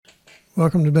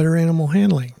Welcome to Better Animal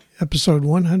Handling, episode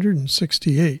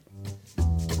 168.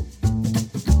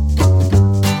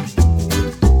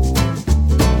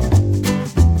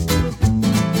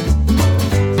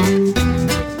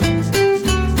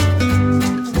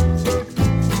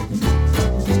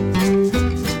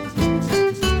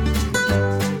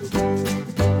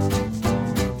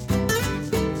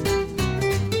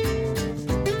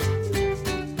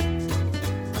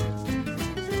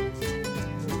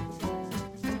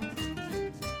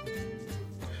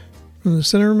 From the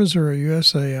center of Missouri,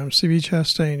 USA, I'm C.B.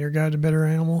 Chastain, your guide to better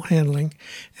animal handling,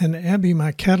 and Abby,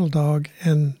 my cattle dog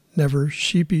and never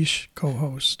sheepish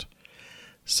co-host.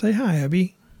 Say hi,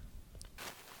 Abby.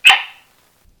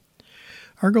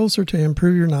 Our goals are to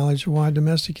improve your knowledge of why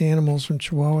domestic animals from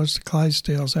Chihuahuas to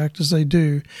Clydesdales act as they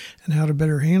do and how to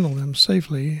better handle them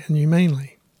safely and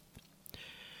humanely.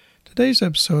 Today's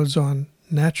episode is on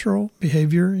natural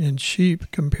behavior in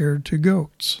sheep compared to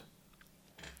goats.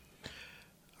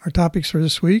 Our topics for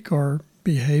this week are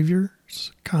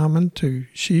behaviors common to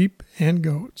sheep and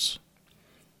goats,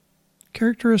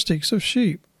 characteristics of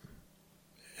sheep,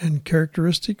 and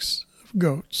characteristics of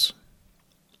goats.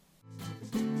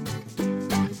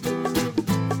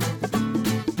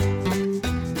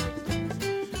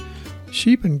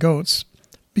 Sheep and goats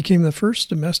became the first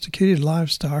domesticated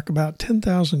livestock about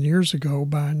 10,000 years ago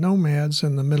by nomads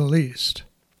in the Middle East.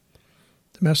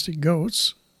 Domestic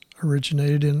goats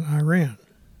originated in Iran.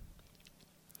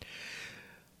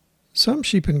 Some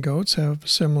sheep and goats have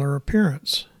similar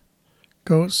appearance.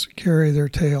 Goats carry their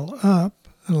tail up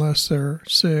unless they're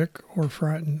sick or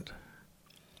frightened.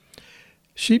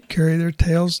 Sheep carry their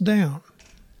tails down.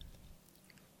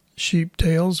 Sheep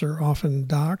tails are often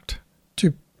docked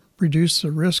to reduce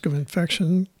the risk of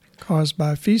infection caused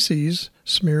by feces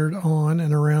smeared on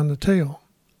and around the tail.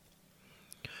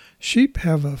 Sheep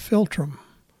have a philtrum,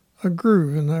 a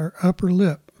groove in their upper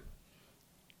lip.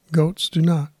 Goats do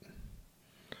not.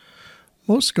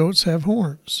 Most goats have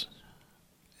horns,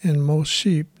 and most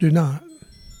sheep do not.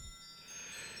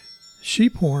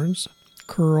 Sheep horns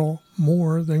curl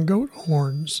more than goat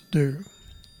horns do.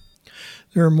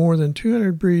 There are more than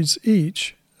 200 breeds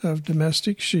each of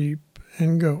domestic sheep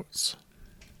and goats.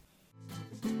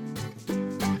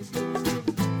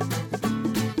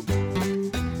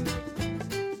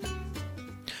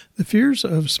 The fears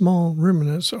of small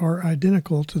ruminants are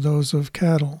identical to those of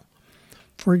cattle.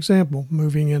 For example,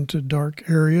 moving into dark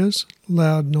areas,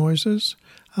 loud noises,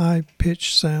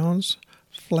 high-pitched sounds,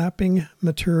 flapping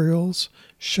materials,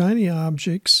 shiny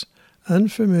objects,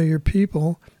 unfamiliar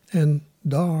people, and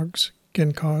dogs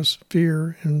can cause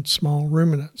fear in small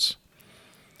ruminants.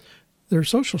 Their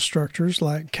social structures,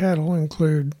 like cattle,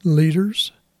 include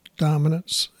leaders,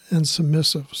 dominants, and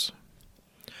submissives.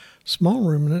 Small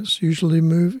ruminants usually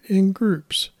move in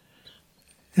groups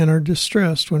and are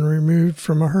distressed when removed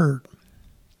from a herd.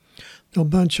 They'll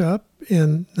bunch up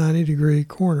in 90-degree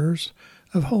corners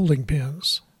of holding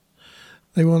pens.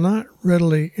 They will not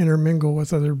readily intermingle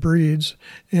with other breeds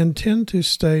and tend to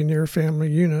stay near family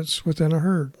units within a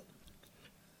herd.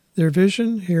 Their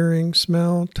vision, hearing,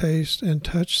 smell, taste, and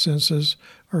touch senses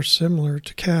are similar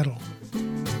to cattle.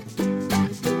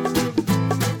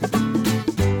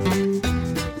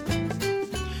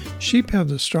 Sheep have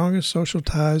the strongest social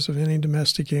ties of any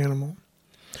domestic animal.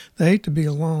 They hate to be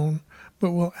alone,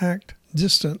 but will act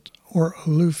distant or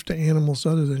aloof to animals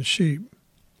other than sheep.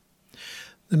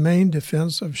 The main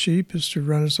defense of sheep is to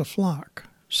run as a flock,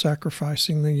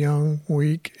 sacrificing the young,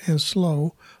 weak, and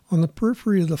slow on the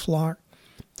periphery of the flock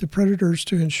to predators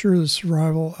to ensure the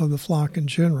survival of the flock in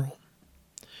general.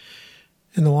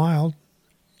 In the wild,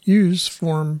 ewes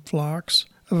form flocks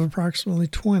of approximately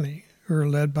 20 who are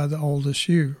led by the oldest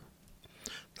ewe.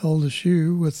 The oldest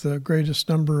ewe with the greatest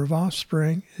number of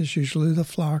offspring is usually the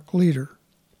flock leader.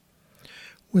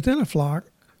 Within a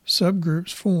flock,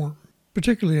 subgroups form,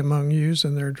 particularly among ewes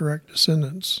and their direct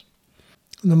descendants.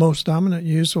 The most dominant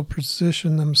ewes will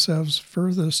position themselves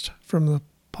furthest from the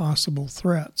possible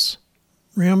threats.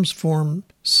 Rams form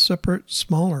separate,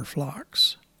 smaller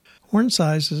flocks. Horn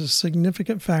size is a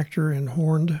significant factor in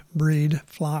horned breed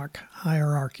flock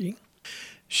hierarchy.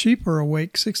 Sheep are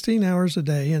awake 16 hours a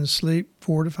day and sleep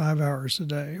 4 to 5 hours a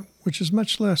day, which is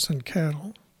much less than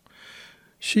cattle.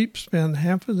 Sheep spend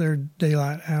half of their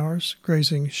daylight hours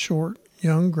grazing short,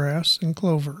 young grass and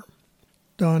clover.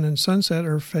 Dawn and sunset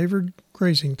are favored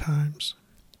grazing times.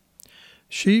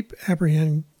 Sheep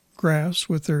apprehend grass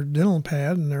with their dental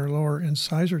pad and their lower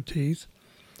incisor teeth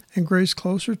and graze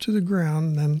closer to the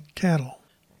ground than cattle.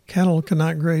 Cattle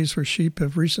cannot graze where sheep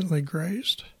have recently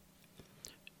grazed.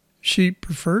 Sheep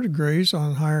prefer to graze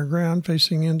on higher ground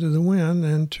facing into the wind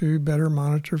and to better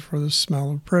monitor for the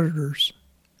smell of predators.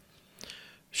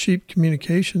 Sheep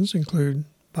communications include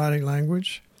body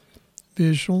language,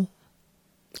 visual,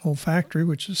 olfactory,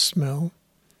 which is smell,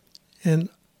 and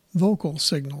vocal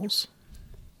signals.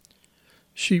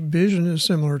 Sheep vision is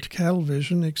similar to cattle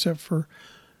vision, except for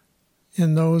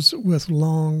in those with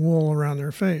long wool around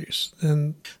their face.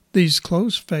 Then these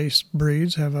close-faced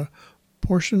breeds have a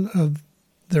portion of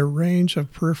their range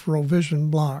of peripheral vision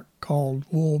blocked, called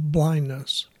wool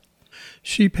blindness.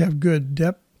 Sheep have good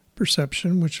depth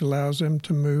perception, which allows them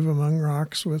to move among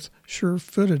rocks with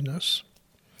sure-footedness.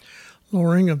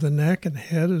 Lowering of the neck and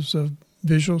head is a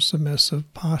visual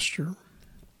submissive posture.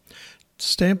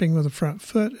 Stamping with the front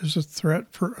foot is a threat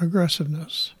for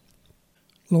aggressiveness.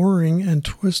 Lowering and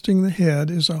twisting the head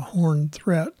is a horned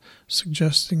threat,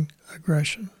 suggesting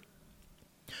aggression.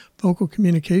 Vocal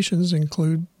communications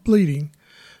include bleating,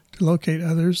 to locate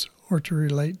others or to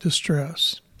relate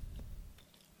distress.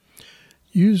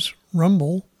 Use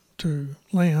rumble to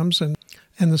lambs, and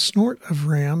the snort of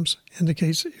rams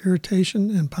indicates irritation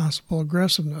and possible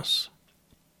aggressiveness.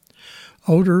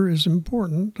 Odor is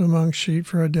important among sheep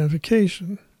for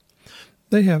identification.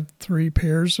 They have 3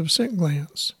 pairs of scent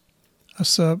glands, a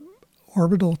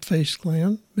suborbital face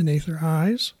gland beneath their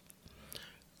eyes,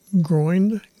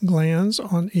 groined glands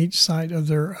on each side of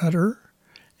their udder,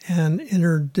 and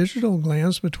interdigital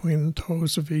glands between the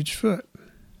toes of each foot.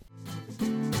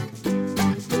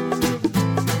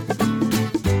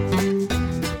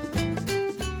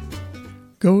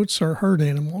 Goats are herd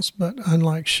animals, but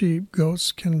unlike sheep,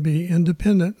 goats can be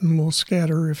independent and will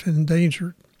scatter if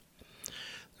endangered.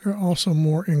 They're also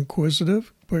more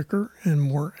inquisitive, quicker, and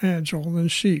more agile than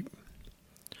sheep.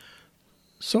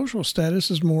 Social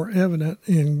status is more evident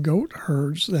in goat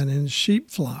herds than in sheep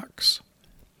flocks.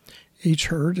 Each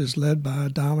herd is led by a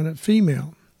dominant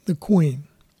female, the queen.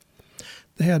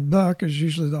 The head buck is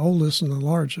usually the oldest and the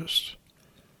largest,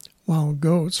 while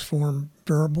goats form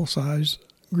variable-sized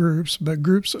groups, but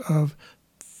groups of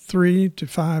 3 to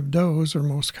 5 does are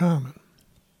most common.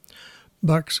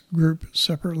 Bucks group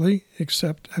separately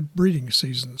except at breeding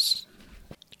seasons.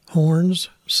 Horns,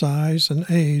 size, and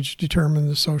age determine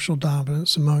the social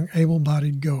dominance among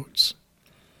able-bodied goats.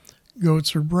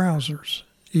 Goats are browsers,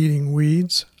 eating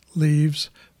weeds, leaves,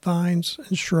 vines,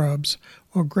 and shrubs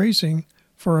while grazing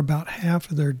for about half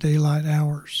of their daylight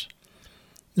hours.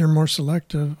 They're more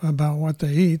selective about what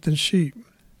they eat than sheep.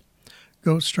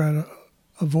 Goats try to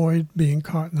avoid being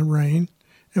caught in the rain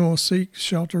and will seek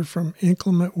shelter from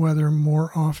inclement weather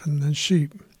more often than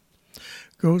sheep.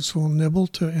 Goats will nibble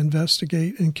to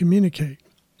investigate and communicate.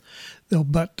 They'll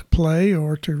butt to play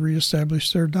or to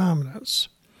reestablish their dominance.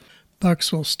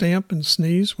 Bucks will stamp and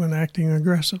sneeze when acting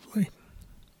aggressively.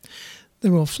 They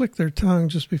will flick their tongue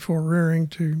just before rearing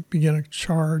to begin a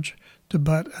charge to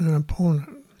butt at an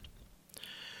opponent.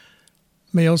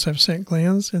 Males have scent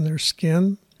glands in their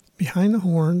skin, behind the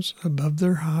horns, above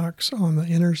their hocks, on the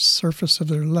inner surface of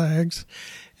their legs,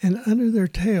 and under their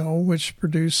tail, which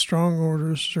produce strong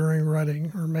odors during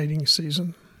rutting or mating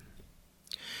season.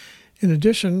 In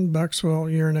addition, bucks will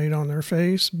urinate on their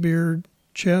face, beard,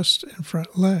 chest, and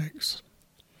front legs.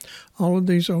 All of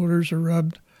these odors are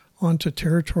rubbed onto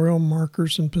territorial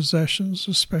markers and possessions,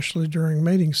 especially during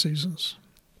mating seasons.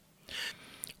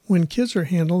 When kids are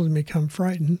handled and become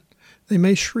frightened, they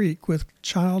may shriek with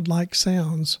childlike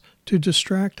sounds to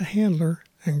distract a handler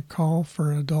and call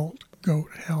for adult goat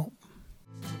help.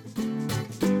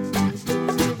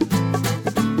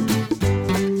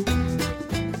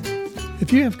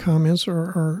 If you have comments or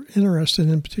are interested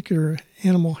in particular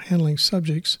animal handling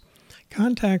subjects,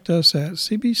 contact us at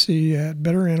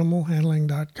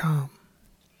cbc@betteranimalhandling.com.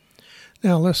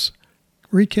 Now let's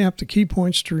recap the key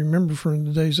points to remember from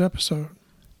today's episode.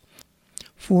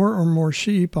 4 or more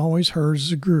sheep always herd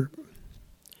as a group.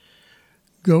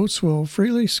 Goats will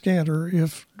freely scatter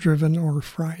if driven or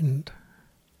frightened.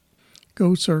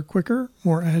 Goats are quicker,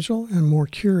 more agile, and more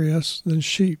curious than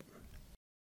sheep.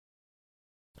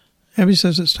 Abby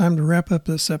says it's time to wrap up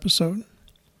this episode.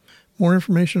 More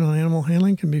information on animal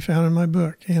handling can be found in my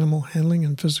book, Animal Handling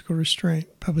and Physical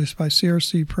Restraint, published by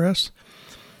CRC Press,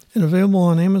 and available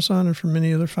on Amazon and from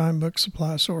many other fine book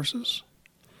supply sources.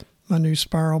 My new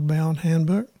spiral-bound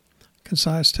handbook,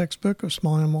 Concise Textbook of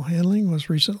Small Animal Handling, was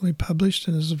recently published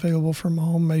and is available from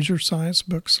all major science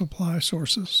book supply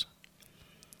sources.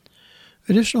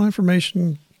 Additional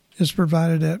information is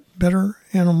provided at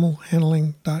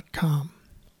betteranimalhandling.com.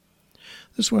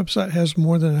 This website has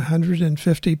more than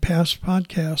 150 past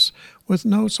podcasts with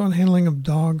notes on handling of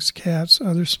dogs, cats,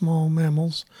 other small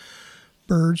mammals,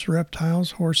 birds,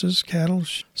 reptiles, horses, cattle,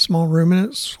 small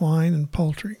ruminants, swine, and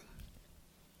poultry.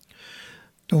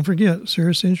 Don't forget,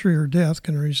 serious injury or death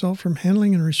can result from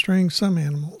handling and restraining some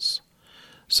animals.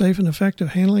 Safe and effective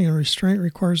handling and restraint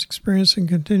requires experience and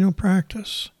continual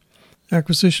practice.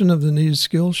 Acquisition of the needed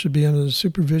skills should be under the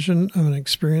supervision of an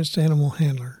experienced animal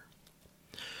handler.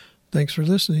 Thanks for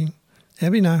listening.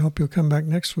 Abby and I hope you'll come back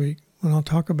next week when I'll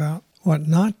talk about what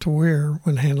not to wear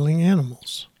when handling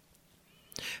animals.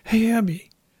 Hey, Abby,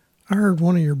 I heard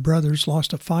one of your brothers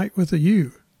lost a fight with a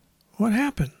ewe. What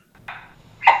happened?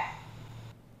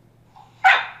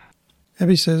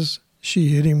 Abby says she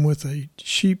hit him with a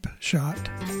sheep shot.